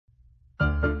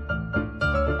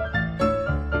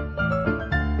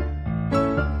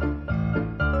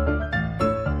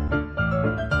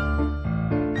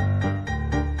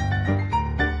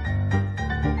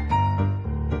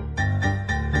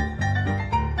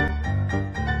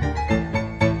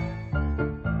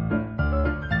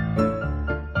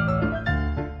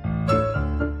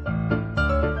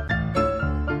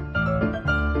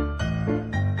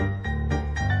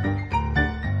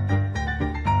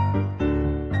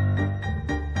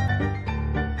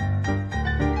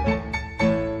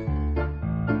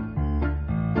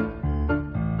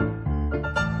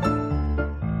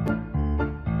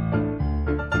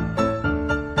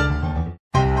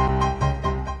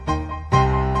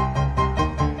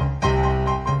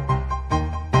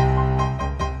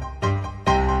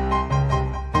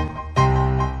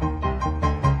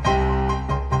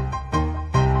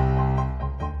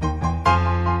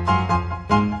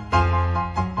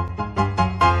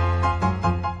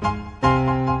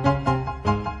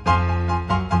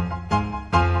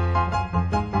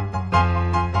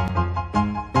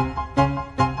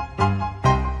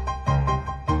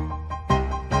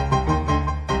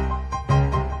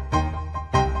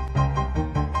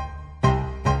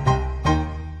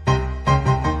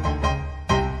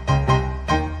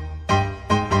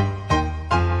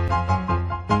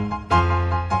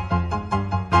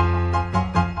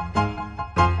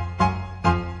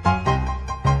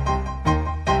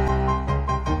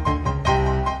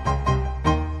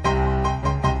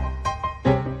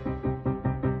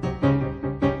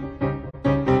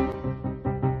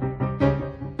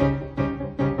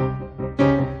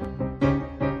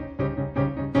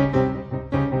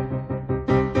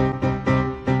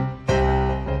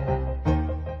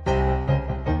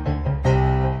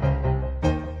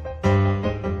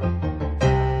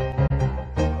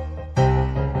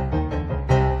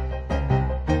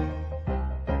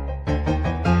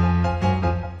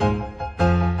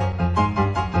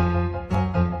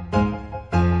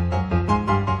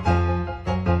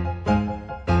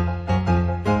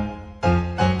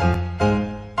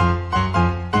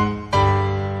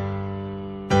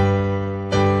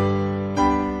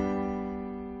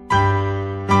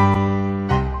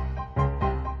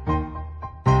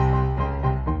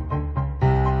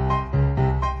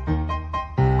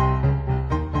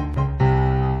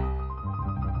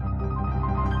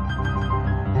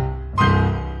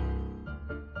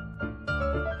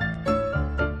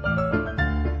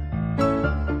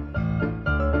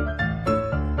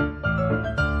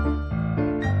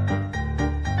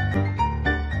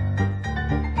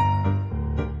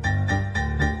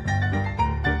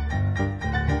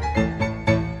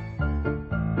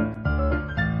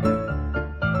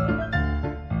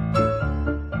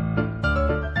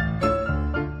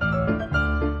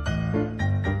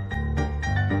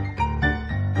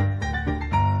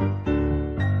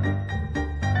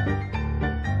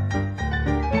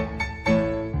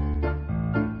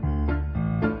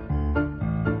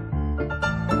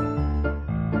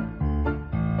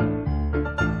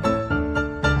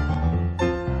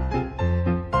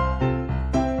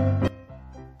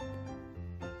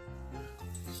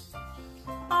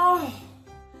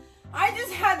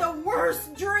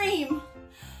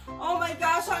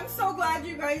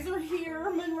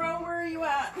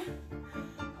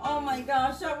my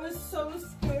gosh, that was so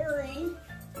scary.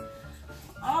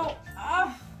 Oh,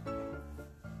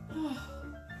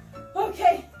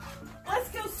 okay, let's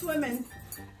go swimming.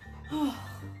 Oh,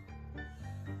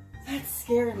 that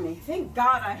scared me. Thank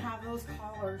God I have those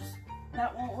collars.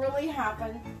 That won't really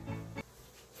happen.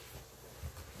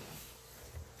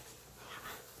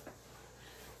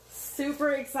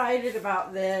 Super excited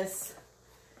about this.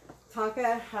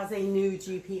 Tonka has a new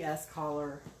GPS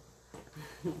collar.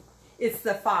 It's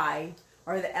the Fi,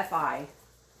 or the Fi.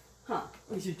 Huh?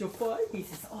 Is it the Fi? He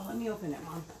says, oh, let me open it,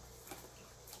 Mom.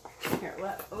 Here,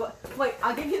 wait,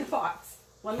 I'll give you the box.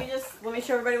 Let me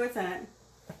show everybody what's in it.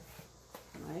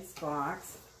 Nice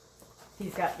box.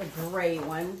 He's got the gray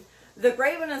one. The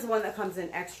gray one is the one that comes in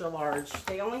extra large.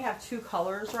 They only have two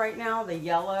colors right now, the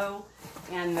yellow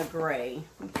and the gray.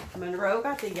 Monroe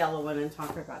got the yellow one and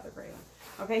Tonka got the gray one.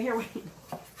 Okay, here, wait.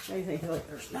 Let me think. Look,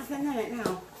 there's nothing in it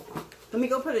now. Let me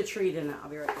go put a treat in it. I'll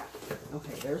be right back.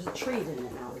 Okay, there's a treat in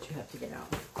it now that you have to get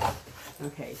out.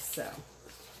 Okay, so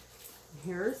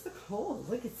here's the cold.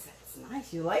 Look, it's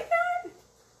nice. You like that?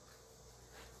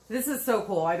 This is so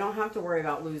cool. I don't have to worry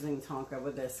about losing Tonka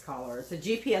with this collar. It's a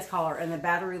GPS collar, and the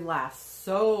battery lasts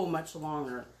so much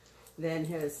longer than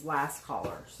his last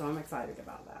collar. So I'm excited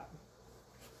about that.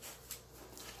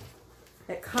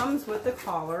 It comes with the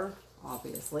collar,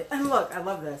 obviously. And look, I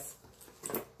love this.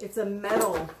 It's a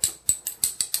metal.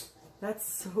 That's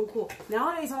so cool.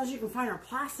 Nowadays, all you can find are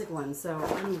plastic ones, so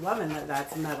I'm loving that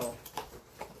that's metal.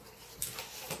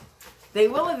 They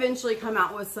will eventually come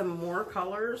out with some more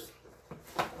colors,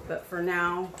 but for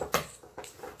now,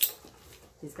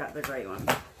 he's got the gray one.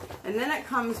 And then it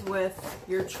comes with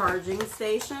your charging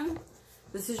station.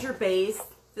 This is your base.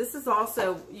 This is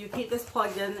also, you keep this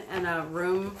plugged in a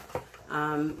room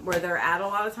where they're at a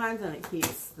lot of times, and it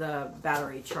keeps the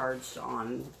battery charged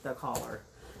on the collar.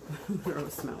 I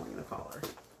was smelling the collar.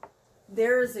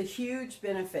 There is a huge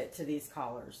benefit to these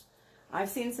collars. I've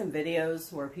seen some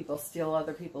videos where people steal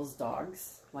other people's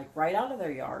dogs, like right out of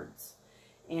their yards.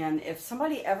 And if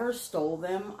somebody ever stole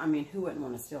them, I mean, who wouldn't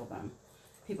want to steal them?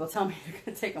 People tell me they're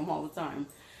going to take them all the time,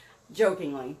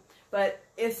 jokingly. But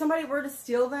if somebody were to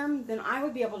steal them, then I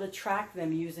would be able to track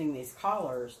them using these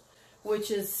collars,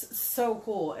 which is so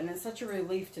cool. And it's such a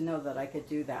relief to know that I could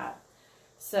do that.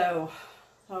 So,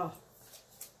 oh,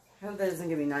 I hope that doesn't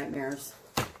give me nightmares.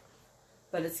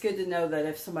 But it's good to know that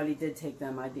if somebody did take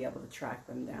them, I'd be able to track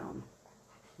them down.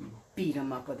 Beat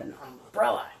them up with an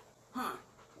umbrella. Huh?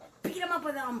 Beat them up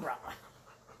with an umbrella.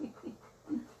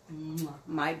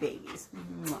 My babies.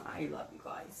 I love you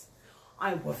guys.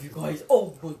 I love you guys.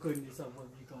 Oh my goodness, I love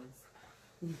you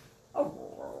guys.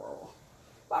 Oh.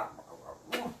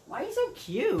 Why are you so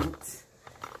cute?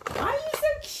 Why are you so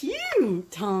cute,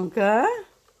 Tonka?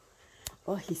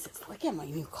 Oh, he says, look at my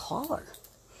new collar.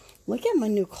 Look at my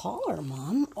new collar,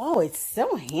 Mom. Oh, it's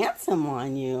so handsome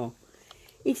on you.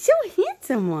 It's so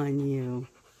handsome on you.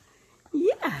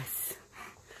 Yes.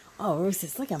 Oh, Rose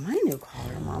says, look at my new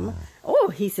collar, Mama. Oh,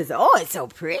 he says, oh, it's so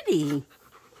pretty.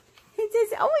 He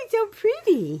says, oh, it's so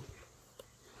pretty.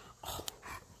 Oh.